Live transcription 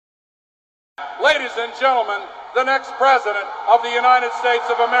Ladies and gentlemen, the next president of the United States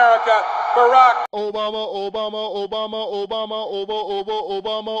of America, Barack Obama, Obama, Obama, Obama, Obama,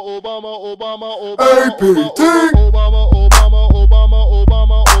 Obama, Obama, Obama, A.P.T. Obama, Obama, Obama,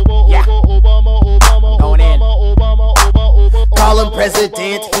 Obama, Obama, Going in. Obama, Call him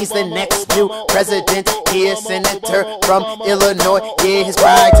president, he's the next new president. He is senator from Illinois. Yeah, his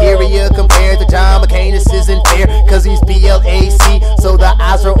criteria compared to John McCain, this isn't fair, cause he's BLAC, so the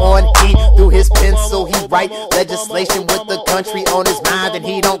eyes are on he. Through his pencil he write legislation with the country on his mind, and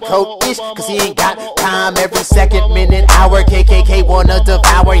he don't code-ish, cause he ain't got time. Every second, minute, hour, KKK wanna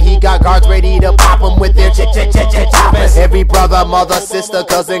devour. He got guards ready to pop him with their choppers. Every brother, mother, sister,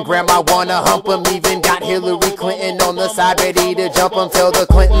 cousin, grandma wanna hump him. Even got Hillary Clinton on the side ready to jump him. Tell the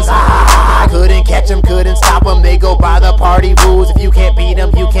Clintons, couldn't catch him, couldn't stop him. They go by the party rules. If you can't beat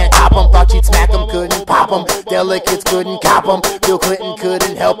him, you can't top him. Thought she'd smack him, couldn't pop him. Delegates couldn't cop him. Bill Clinton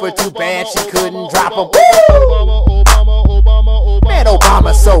couldn't help her, too bad she couldn't drop him. Man,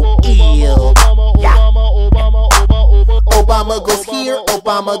 Obama's so ill. Yeah. Obama goes here,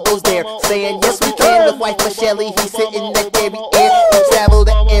 Obama goes there, saying yes we can with wife Michelle. He's sitting at every air. He traveled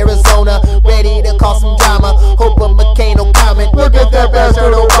to Arizona, ready to cause some drama. Hope a McCain will comment. Look at that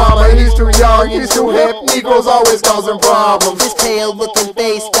bastard Obama, he's too young, he's too hip. Negroes always causing problems. His pale looking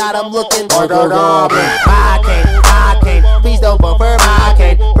face got him looking like a goblin. I can't, please don't vote for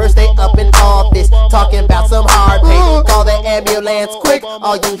McCain. First day up in office, talking about some hard pain. Call the ambulance quick,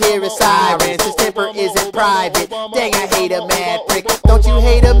 all you hear is sirens. His temper isn't private, dang I hate a mad prick. Don't you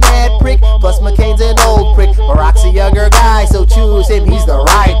hate a mad prick? Plus McCain's an old prick. Barack's a younger guy, so choose him, he's the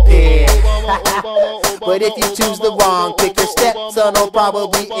right pick. But if you choose the wrong pick, your stepson will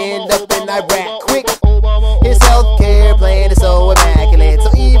probably end up in Iraq quick. His healthcare plan is so immaculate, so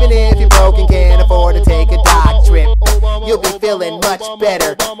even if you're broke and can't afford to take a dock trip, you'll be feeling much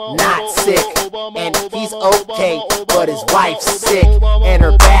better, not sick. And he's okay, but his wife's sick, and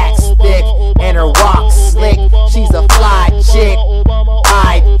her back's thick, and her walk's slick. She's a fly chick,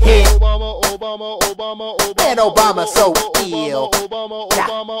 I hit. Man, Obama's so ill.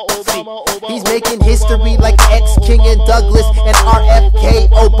 See, he's making history like ex-King and Douglas and RFK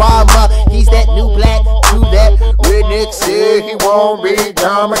Obama. He's that new black to that redneck Say he won't be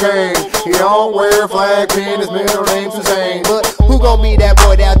John McCain. He don't wear a flag pin, his middle name's Hussein. But who gon' be that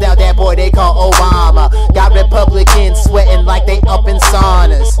boy down, that boy they call Obama? Got Republicans sweating like they up in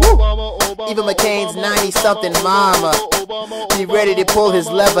saunas. Even McCain's 90-something mama be ready to pull his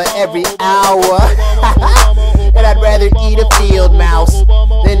lever every hour. And I'd rather eat a field mouse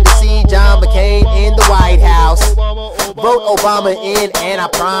than to see John McCain in the White House. Vote Obama in, and I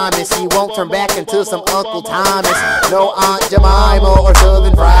promise he won't turn back into some Uncle Thomas. No Aunt Jemima or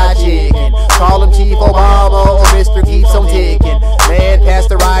Southern Fried Chicken. Call him Chief Obama or Mr. Keeps on Ticking. Man passed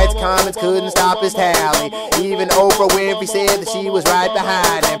the riots, comments couldn't stop his tally. Even Oprah Winfrey said that she was right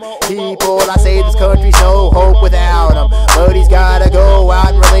behind him. People, I say this country's no hope without him, but he's gotta go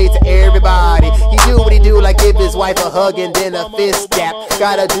out and relate to everybody. He do what he do, like give his wife a hug and then a fist tap.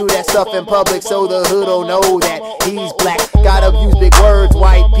 Gotta do that stuff in public so the hood don't know that he's black. Gotta use big words,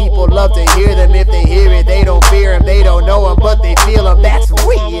 white people love to hear them. If they hear it, they don't fear him, they don't know him, but they feel him, that's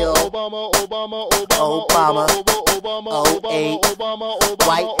real. Obama, 08,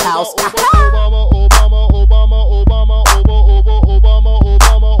 White House.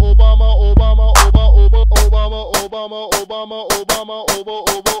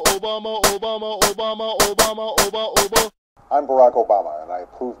 I'm Barack Obama, and I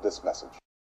approve this message.